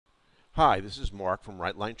Hi, this is Mark from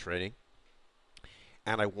Right Line Trading,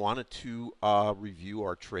 and I wanted to review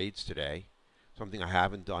our trades today, something I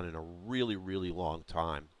haven't done in a really, really long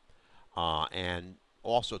time, and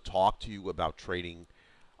also talk to you about trading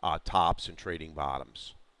tops and trading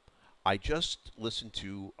bottoms. I just listened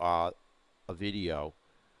to a video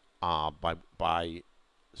by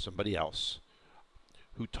somebody else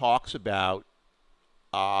who talks about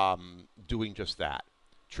doing just that,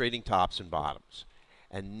 trading tops and bottoms.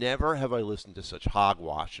 And never have I listened to such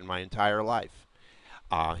hogwash in my entire life.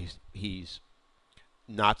 He's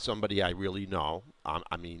not somebody I really know.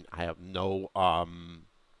 I mean, I have no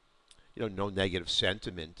negative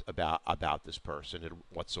sentiment about this person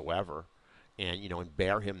whatsoever, and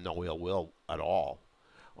bear him no ill will at all.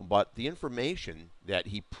 But the information that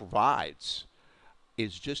he provides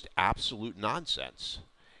is just absolute nonsense.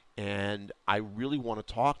 And I really want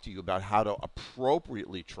to talk to you about how to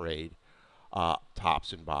appropriately trade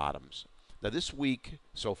tops and bottoms. Now, this week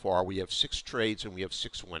so far, we have 6 trades and we have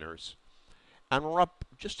 6 winners, and we're up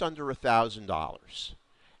just under $1,000.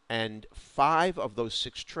 And 5 of those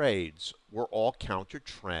 6 trades were all counter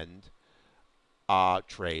trend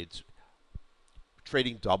trades,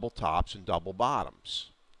 trading double tops and double bottoms.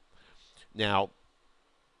 Now,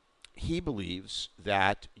 he believes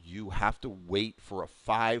that you have to wait for a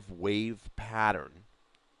 5 wave pattern,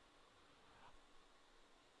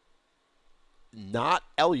 not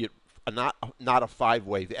Elliott, not a 5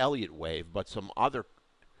 wave Elliott wave, but some other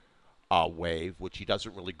wave, which he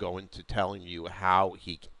doesn't really go into telling you how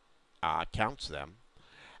he counts them.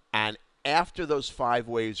 And after those 5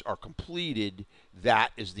 waves are completed,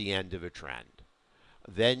 that is the end of a trend.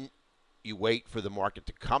 Then you wait for the market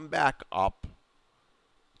to come back up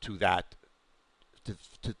to that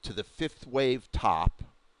to the 5th wave top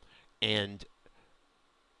and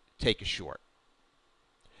take a short.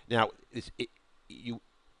 Now, you,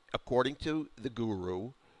 according to the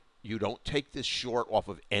guru, you don't take this short off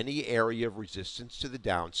of any area of resistance to the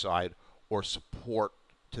downside or support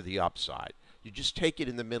to the upside. You just take it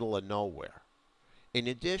in the middle of nowhere. In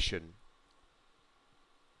addition,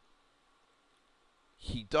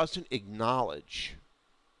 he doesn't acknowledge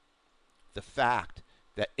the fact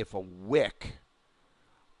that if a wick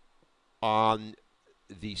on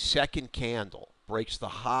the second candle breaks the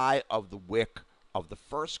high of the wick of the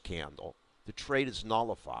first candle, the trade is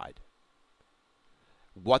nullified.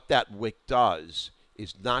 What that wick does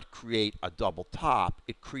is not create a double top,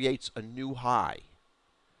 it creates a new high.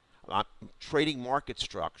 Trading market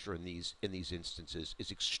structure in these instances is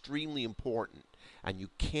extremely important, and you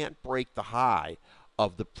can't break the high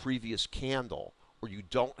of the previous candle, or you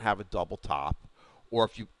don't have a double top, or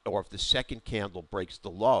if the second candle breaks the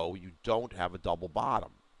low, you don't have a double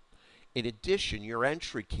bottom. In addition, your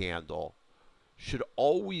entry candle should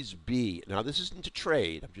always be, now this isn't a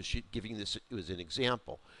trade, I'm just giving this as an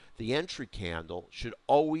example. The entry candle should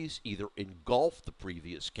always either engulf the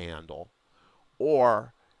previous candle,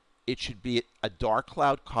 or it should be a dark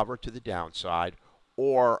cloud cover to the downside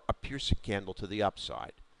or a piercing candle to the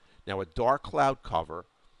upside. Now, a dark cloud cover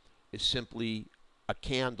is simply a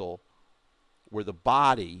candle where the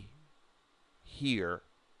body here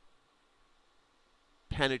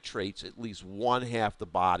penetrates at least 1/2 the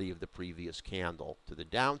body of the previous candle to the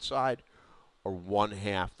downside, or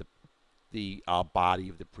 1/2 the body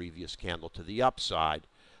of the previous candle to the upside.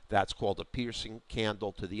 That's called a piercing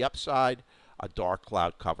candle to the upside, a dark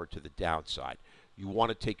cloud cover to the downside. You want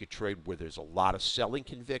to take a trade where there's a lot of selling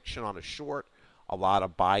conviction on a short, a lot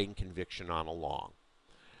of buying conviction on a long.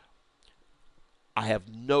 I have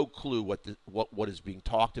no clue what is being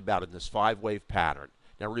talked about in this 5 wave pattern.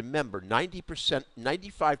 Now remember, 90%,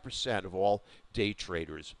 95% of all day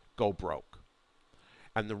traders go broke.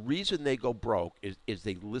 And the reason they go broke is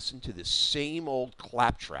they listen to the same old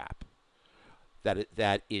claptrap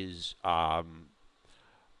that is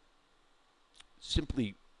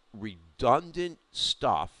simply redundant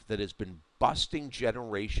stuff that has been busting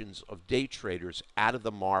generations of day traders out of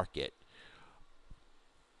the market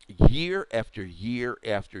year after year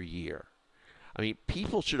after year. I mean,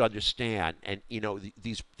 people should understand, and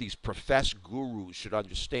these professed gurus should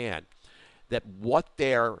understand that what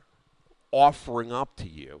they're offering up to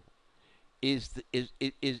you is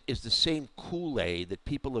the same Kool-Aid that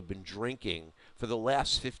people have been drinking for the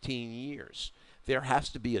last 15 years. There has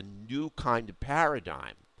to be a new kind of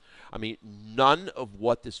paradigm. I mean, none of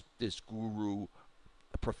what this guru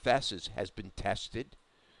professes has been tested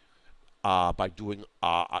by doing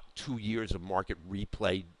 2 years of market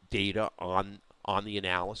replay data on the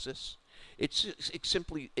analysis. It's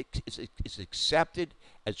accepted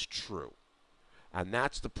as true, and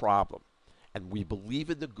that's the problem. And we believe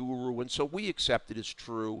in the guru, and so we accept it as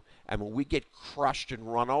true. And when we get crushed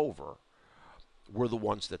and run over, we're the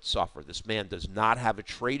ones that suffer. This man does not have a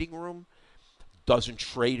trading room, doesn't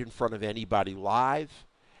trade in front of anybody live,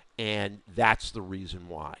 and that's the reason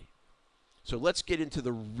why. So let's get into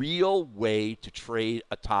the real way to trade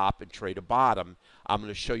a top and trade a bottom. I'm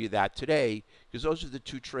going to show you that today because those are the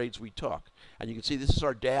two trades we took. And you can see this is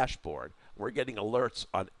our dashboard. We're getting alerts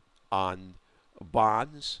on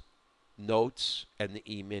bonds, notes, and the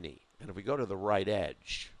E-mini. And if we go to the right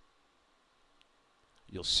edge,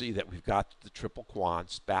 you'll see that we've got the triple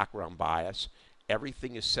quants, background bias.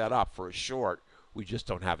 Everything is set up for a short. We just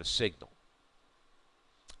don't have a signal.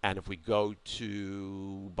 And if we go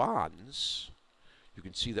to bonds, you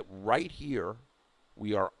can see that right here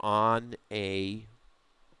we are on a,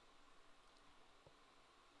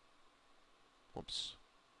 oops.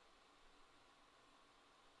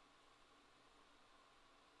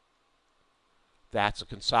 That's a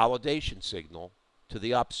consolidation signal to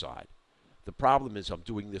the upside. The problem is I'm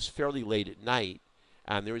doing this fairly late at night,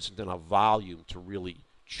 and there isn't enough volume to really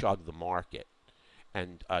chug the market.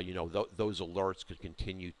 And you know, those alerts could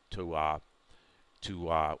continue to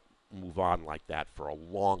move on like that for a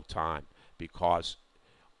long time because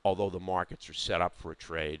although the markets are set up for a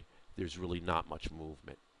trade, there's really not much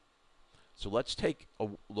movement. So let's take a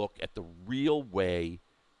look at the real way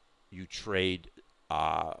you trade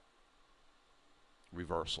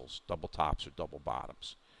reversals, double tops or double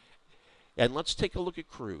bottoms. And let's take a look at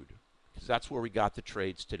crude because that's where we got the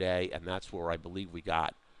trades today, and that's where I believe we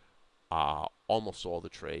got almost all the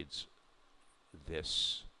trades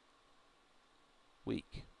this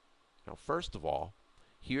week. Now, first of all,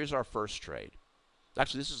 here's our first trade.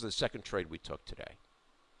 Actually, this is the second trade we took today.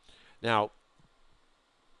 Now,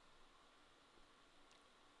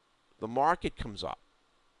 the market comes up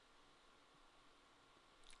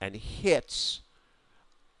and hits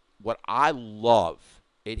what I love.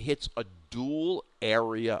 It hits a dual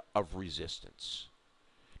area of resistance.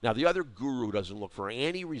 Now, the other guru doesn't look for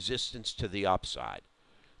any resistance to the upside,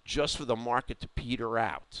 just for the market to peter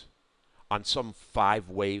out on some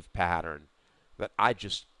 5-wave pattern that I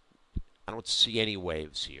don't see any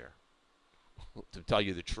waves here, to tell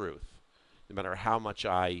you the truth. No matter how much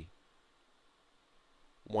I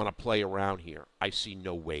want to play around here, I see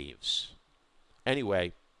no waves.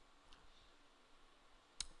 Anyway,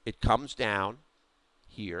 it comes down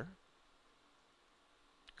here,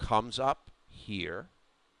 comes up here.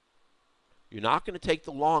 You're not going to take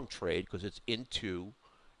the long trade because it's into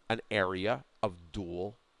an area of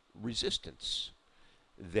dual resistance.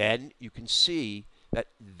 Then you can see that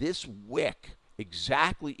this wick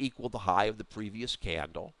exactly equaled the high of the previous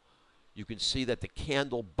candle. You can see that the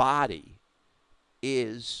candle body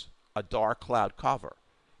is a dark cloud cover.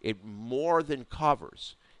 It more than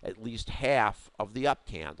covers at least half of the up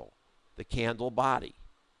candle, the candle body.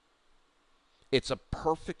 It's a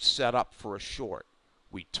perfect setup for a short.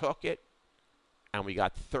 We took it, and we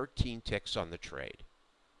got 13 ticks on the trade.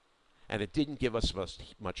 And it didn't give us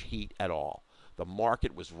much heat at all. The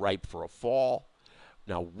market was ripe for a fall.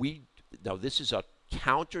 Now this is a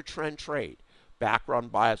counter trend trade.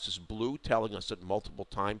 Background bias is blue, telling us that multiple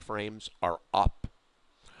time frames are up.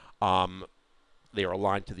 They are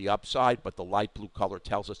aligned to the upside, but the light blue color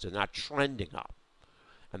tells us they're not trending up.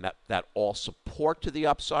 And that all support to the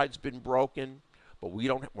upside's been broken, but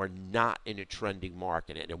we're not in a trending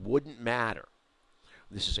market, and it wouldn't matter.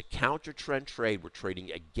 This is a counter trend trade. We're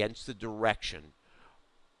trading against the direction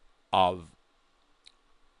of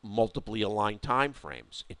multiply aligned time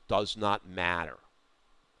frames. It does not matter.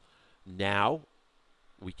 Now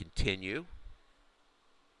we continue,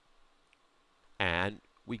 and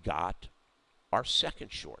we got our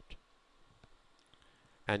second short.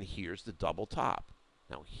 And here's the double top.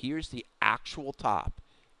 Now here's the actual top.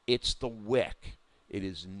 It's the wick. It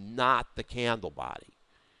is not the candle body.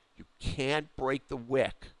 You can't break the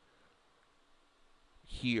wick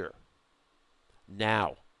here.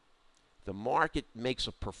 Now, the market makes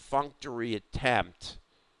a perfunctory attempt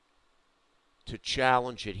to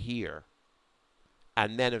challenge it here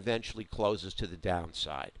and then eventually closes to the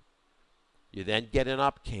downside. You then get an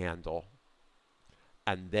up candle,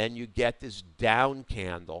 and then you get this down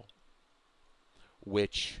candle,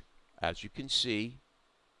 which, as you can see,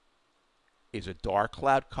 is a dark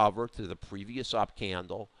cloud cover to the previous up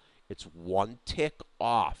candle. It's one tick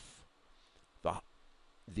off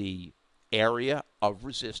the area of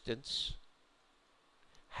resistance,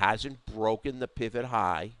 hasn't broken the pivot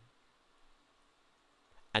high,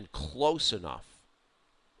 and close enough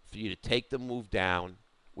for you to take the move down.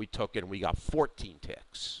 We took it and we got 14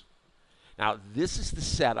 ticks. Now, this is the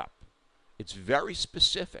setup. It's very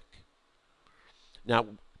specific. Now,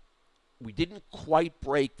 we didn't quite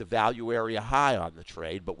break the value area high on the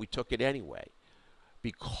trade, but we took it anyway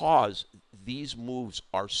because these moves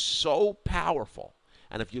are so powerful.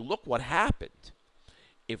 And if you look what happened,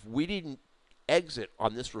 if we didn't exit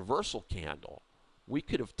on this reversal candle, we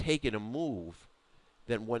could have taken a move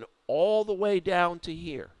that went all the way down to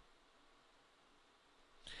here.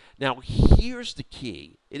 Now, here's the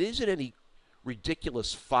key. It isn't any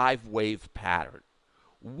ridiculous 5-wave pattern.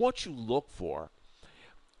 What you look for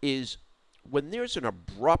is when there's an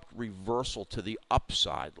abrupt reversal to the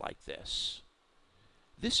upside like this.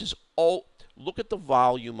 This is all, look at the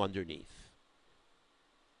volume underneath,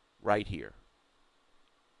 right here.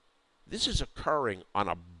 This is occurring on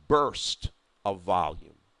a burst of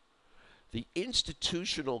volume. The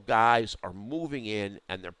institutional guys are moving in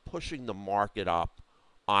and they're pushing the market up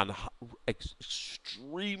on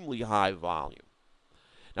extremely high volume.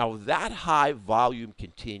 Now, that high volume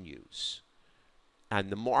continues, and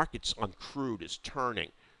the markets on crude is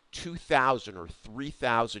turning 2,000 or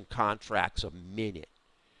 3,000 contracts a minute.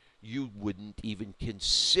 You wouldn't even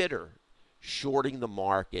consider shorting the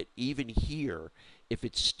market, even here, if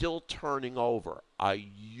it's still turning over a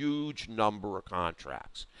huge number of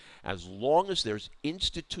contracts. As long as there's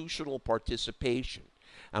institutional participation,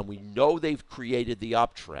 and we know they've created the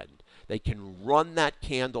uptrend, they can run that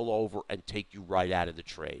candle over and take you right out of the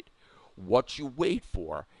trade. What you wait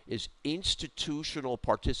for is institutional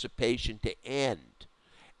participation to end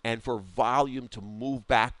and for volume to move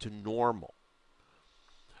back to normal.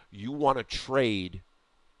 You want to trade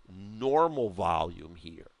normal volume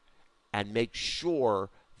here and make sure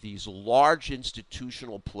these large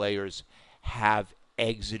institutional players have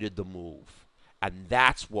exited the move. And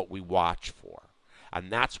that's what we watch for.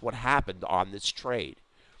 And that's what happened on this trade.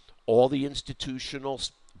 All the institutional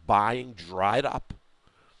buying dried up.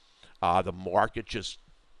 The market just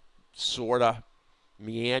sort of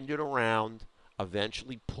meandered around,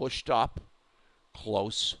 eventually pushed up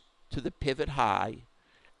close to the pivot high,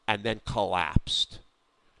 and then collapsed.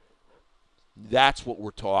 That's what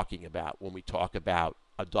we're talking about when we talk about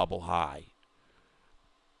a double high.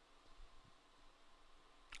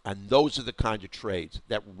 And those are the kind of trades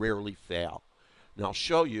that rarely fail. And I'll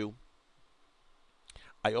show you,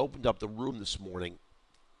 I opened up the room this morning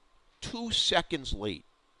 2 seconds late.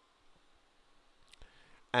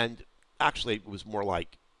 And actually, it was more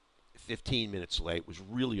like 15 minutes late. It was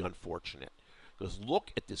really unfortunate. Because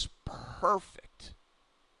look at this perfect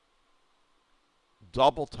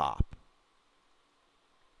double top.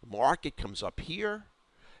 The market comes up here.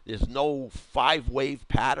 There's no 5-wave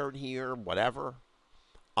pattern here, whatever.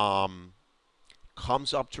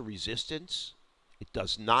 Comes up to resistance. It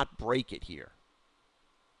does not break it here.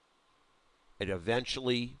 It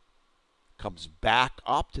eventually comes back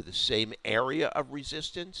up to the same area of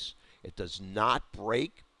resistance. It does not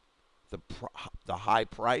break the high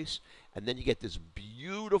price. And then you get this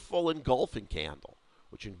beautiful engulfing candle,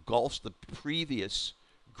 which engulfs the previous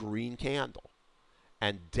green candle.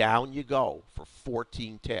 And down you go for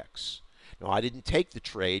 14 ticks. Now, I didn't take the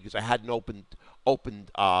trade because I hadn't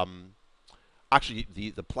opened. Actually,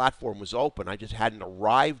 the platform was open. I just hadn't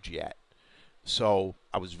arrived yet. So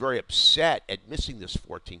I was very upset at missing this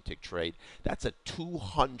 14-tick trade. That's a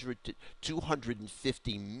 $200 to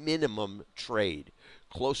 $250 minimum trade,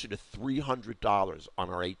 closer to $300 on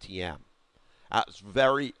our ATM. That's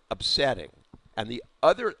very upsetting. And the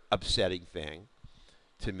other upsetting thing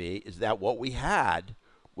to me is that what we had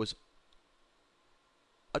was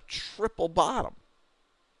a triple bottom.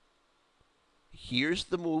 Here's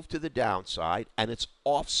the move to the downside, and it's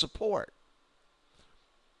off support.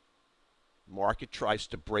 Market tries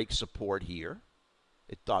to break support here.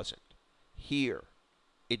 It doesn't. Here,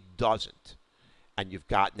 it doesn't. And you've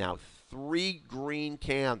got now 3 green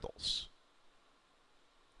candles.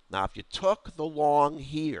 Now, if you took the long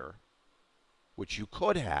here, which you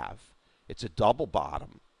could have, it's a double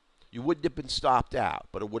bottom, you wouldn't have been stopped out,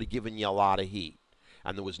 but it would have given you a lot of heat.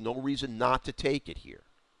 And there was no reason not to take it here.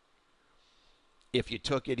 If you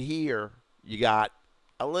took it here, you got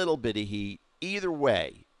a little bit of heat. Either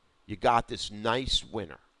way, you got this nice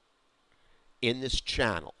winner in this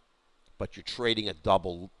channel, but you're trading a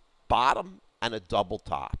double bottom and a double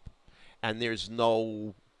top. And there's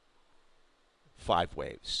no 5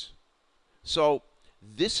 waves. So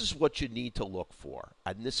this is what you need to look for,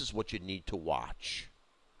 and this is what you need to watch.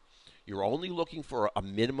 You're only looking for a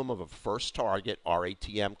minimum of a first target. Our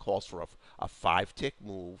ATM calls for a 5-tick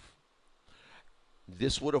move.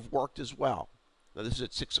 This would have worked as well. Now, this is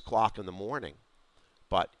at 6 o'clock in the morning.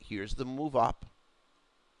 But here's the move up.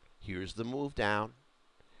 Here's the move down.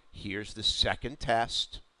 Here's the second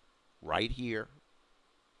test right here.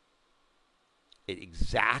 It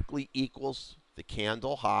exactly equals the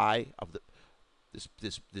candle high of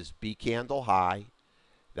this B candle high.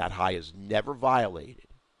 That high is never violated.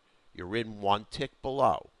 You're in one tick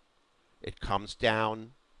below. It comes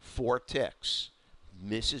down 4 ticks,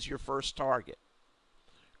 misses your first target,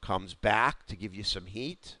 comes back to give you some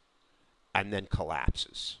heat, and then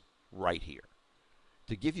collapses right here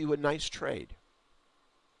to give you a nice trade.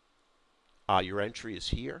 Your entry is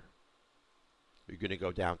here. You're going to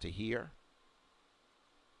go down to here.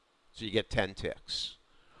 So you get 10 ticks.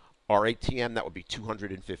 Our ATM, that would be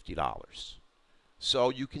 $250. So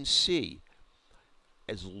you can see,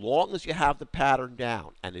 as long as you have the pattern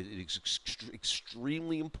down, and it is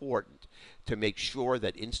extremely important to make sure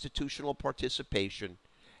that institutional participation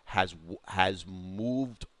has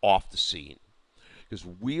moved off the scene. Because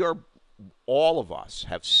all of us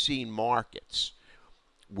have seen markets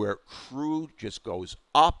where crude just goes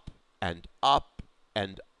up and up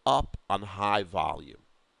and up on high volume.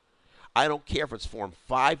 I don't care if it's formed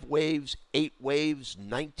 5 waves, 8 waves,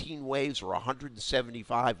 19 waves, or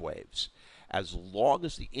 175 waves. As long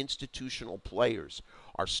as the institutional players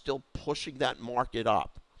are still pushing that market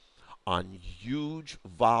up on huge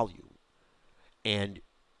volume, and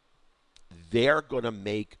they're going to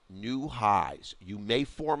make new highs. You may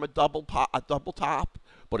form a double top,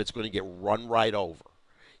 but it's going to get run right over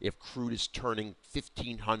if crude is turning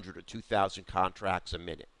 1,500 or 2,000 contracts a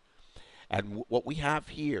minute. And what we have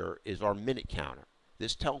here is our minute counter.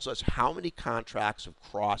 This tells us how many contracts have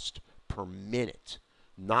crossed per minute,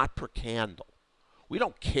 not per candle. We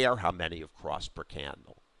don't care how many have crossed per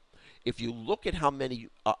candle. If you look at how many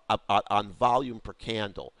on volume per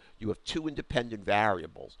candle, you have 2 independent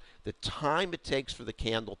variables: the time it takes for the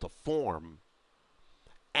candle to form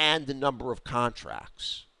and the number of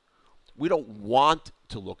contracts. We don't want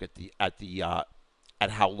to look at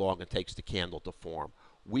how long it takes the candle to form.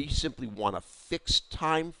 We simply want a fixed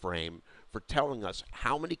time frame for telling us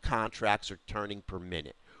how many contracts are turning per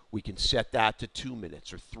minute. We can set that to 2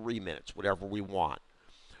 minutes or 3 minutes, whatever we want.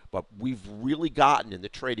 But we've really gotten in the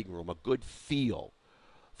trading room a good feel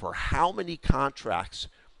for how many contracts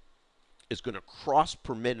is going to cross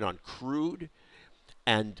per minute on crude,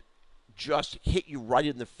 and just hit you right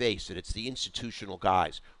in the face that it's the institutional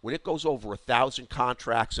guys. When it goes over 1,000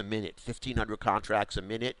 contracts a minute, 1,500 contracts a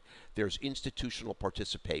minute, there's institutional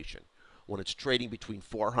participation. When it's trading between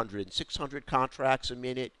 400 and 600 contracts a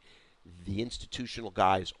minute, the institutional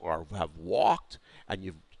guys have walked, and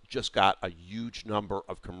you've just got a huge number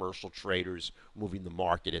of commercial traders moving the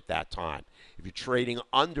market at that time. If you're trading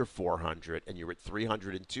under 400 and you're at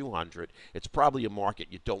 300 and 200, it's probably a market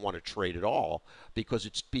you don't want to trade at all because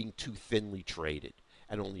it's being too thinly traded,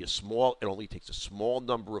 and it only takes a small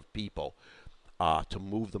number of people to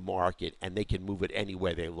move the market, and they can move it any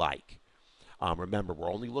way they like. Remember,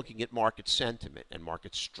 we're only looking at market sentiment, and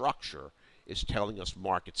market structure is telling us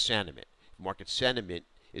market sentiment. Market sentiment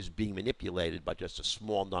is being manipulated by just a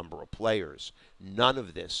small number of players. None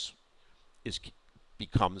of this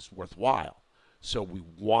becomes worthwhile. So we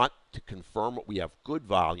want to confirm that we have good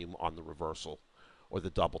volume on the reversal or the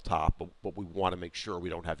double top, but we want to make sure we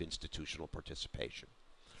don't have institutional participation.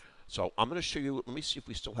 So I'm going to show you, let me see if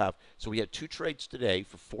we still have, so we had 2 trades today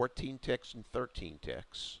for 14 ticks and 13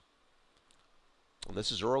 ticks. And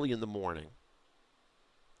this is early in the morning.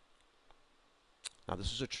 Now,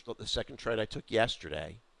 this is the second trade I took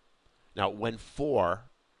yesterday. Now, it went 4.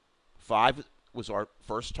 5 was our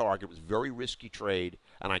first target. It was a very risky trade,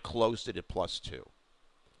 and I closed it at +2.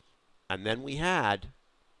 And then we had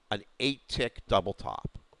an 8-tick double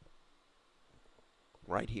top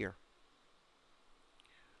right here.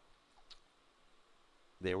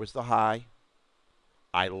 There was the high.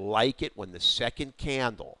 I like it when the second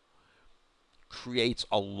candle creates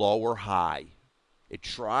a lower high. It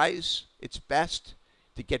tries its best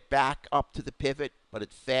to get back up to the pivot, but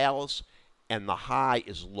it fails, and the high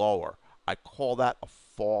is lower. I call that a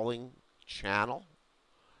falling channel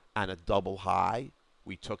and a double high.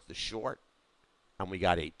 We took the short, and we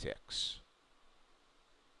got 8 ticks.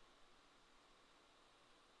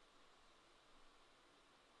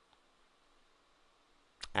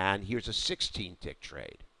 And here's a 16-tick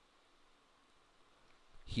trade.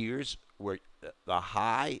 Here's where the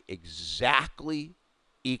high exactly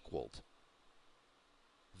equaled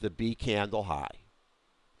the B candle high.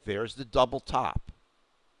 There's the double top.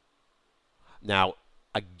 Now,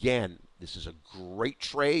 again, this is a great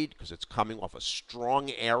trade because it's coming off a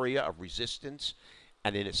strong area of resistance,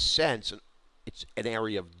 and in a sense, it's an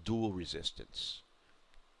area of dual resistance.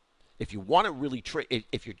 If you want to really trade,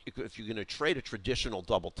 if you're going to trade a traditional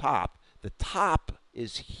double top, the top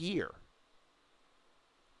is here.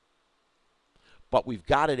 But we've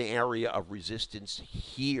got an area of resistance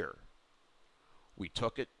here. We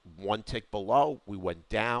took it one tick below, we went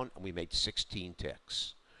down, and we made 16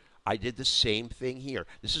 ticks. I did the same thing here.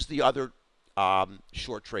 This is the other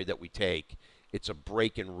short trade that we take. It's a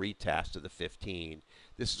break and retest of the 15.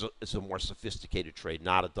 This is a more sophisticated trade,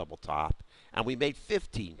 not a double top. And we made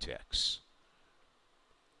 15 ticks.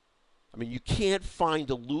 I mean, you can't find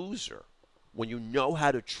a loser when you know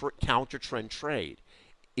how to counter trend trade.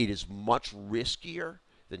 It is much riskier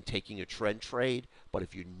than taking a trend trade, but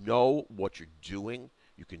if you know what you're doing,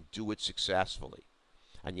 you can do it successfully.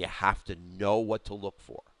 And you have to know what to look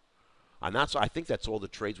for. And I think that's all the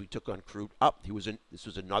trades we took on crude. This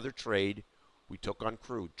was another trade we took on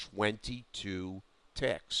crude, 22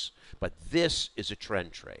 ticks. But this is a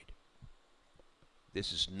trend trade.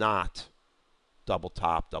 This is not double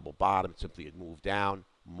top, double bottom. Simply a move down,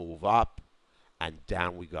 move up, and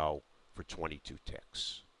down we go for 22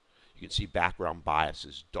 ticks. You can see background bias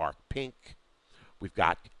is dark pink. We've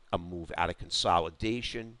got a move out of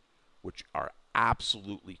consolidation, which are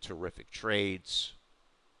absolutely terrific trades.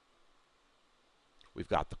 We've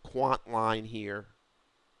got the quant line here,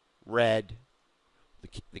 red.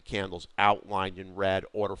 The candles outlined in red,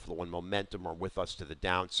 order flow and momentum are with us to the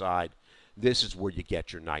downside. This is where you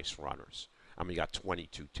get your nice runners. I mean, you got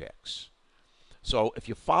 22 ticks. So if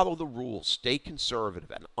you follow the rules, stay conservative,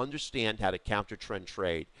 and understand how to counter trend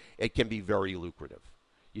trade, it can be very lucrative.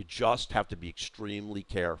 You just have to be extremely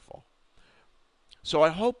careful. So I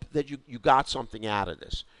hope that you got something out of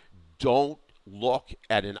this. Don't look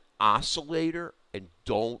at an oscillator and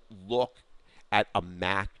don't look at a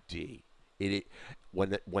MACD.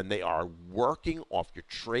 When they are working off your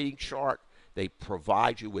trading chart, they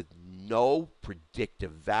provide you with no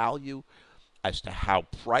predictive value as to how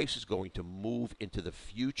price is going to move into the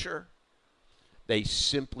future. They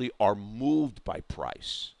simply are moved by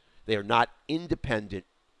price. They are not independent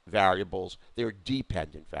variables. They are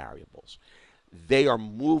dependent variables. They are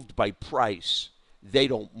moved by price. They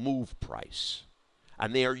don't move price.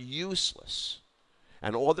 And they are useless.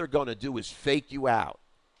 And all they're going to do is fake you out.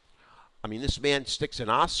 I mean, this man sticks an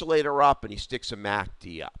oscillator up and he sticks a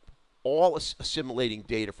MACD up, all assimilating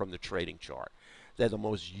data from the trading chart. They're the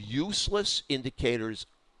most useless indicators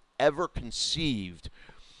ever conceived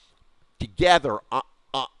together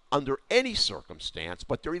under any circumstance,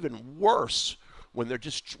 but they're even worse when you're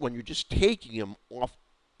just taking them off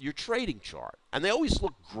your trading chart. And they always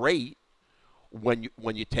look great when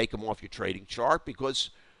you take them off your trading chart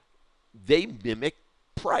because they mimic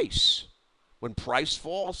price. When price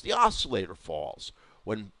falls, the oscillator falls.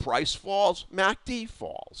 When price falls, MACD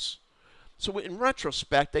falls. So in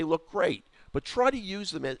retrospect, they look great. But try to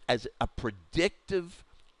use them as a predictive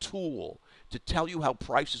tool to tell you how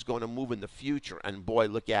price is going to move in the future. And boy,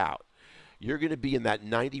 look out. You're going to be in that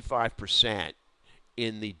 95%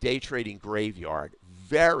 in the day trading graveyard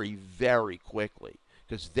very, very quickly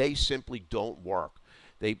because they simply don't work.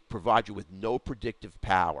 They provide you with no predictive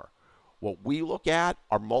power. What we look at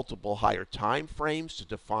are multiple higher time frames to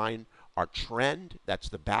define our trend. That's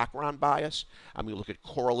the background bias. And we look at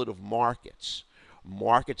correlative markets.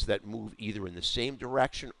 Markets that move either in the same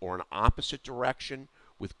direction or an opposite direction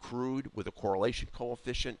with crude with a correlation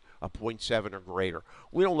coefficient of 0.7 or greater.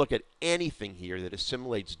 We don't look at anything here that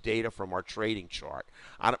assimilates data from our trading chart.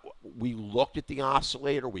 We looked at the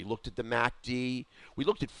oscillator. We looked at the MACD. We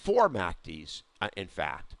looked at 4 MACDs, in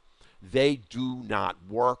fact. They do not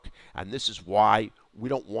work, and this is why we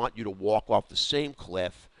don't want you to walk off the same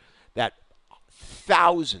cliff that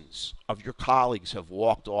thousands of your colleagues have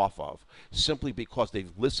walked off of simply because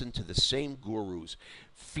they've listened to the same gurus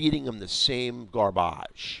feeding them the same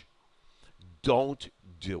garbage. Don't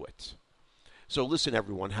do it. So listen,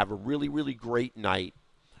 everyone, have a really, really great night,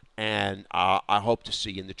 and I hope to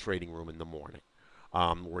see you in the trading room in the morning.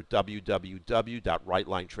 We're at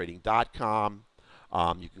www.rightlinetrading.com.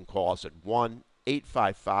 You can call us at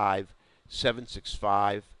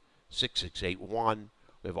 1-855-765-6681.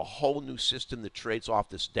 We have a whole new system that trades off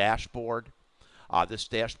this dashboard. This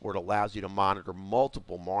dashboard allows you to monitor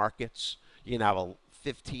multiple markets. You can have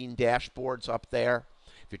 15 dashboards up there.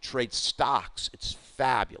 If you trade stocks, it's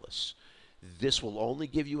fabulous. This will only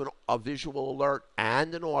give you a visual alert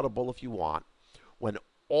and an audible if you want when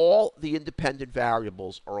all the independent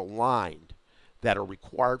variables are aligned that are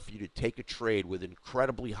required for you to take a trade with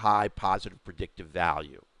incredibly high positive predictive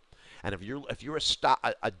value. And if you're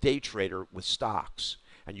a day trader with stocks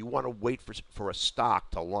and you want to wait for a stock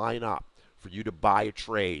to line up for you to buy a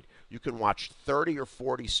trade, you can watch 30 or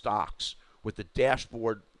 40 stocks with the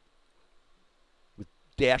dashboard, with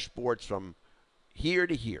dashboards from here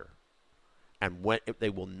to here. And when they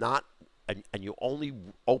will not, and you only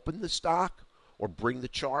open the stock or bring the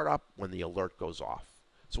chart up when the alert goes off.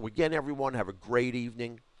 So again, everyone, have a great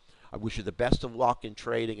evening. I wish you the best of luck in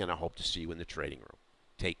trading, and I hope to see you in the trading room.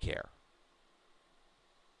 Take care.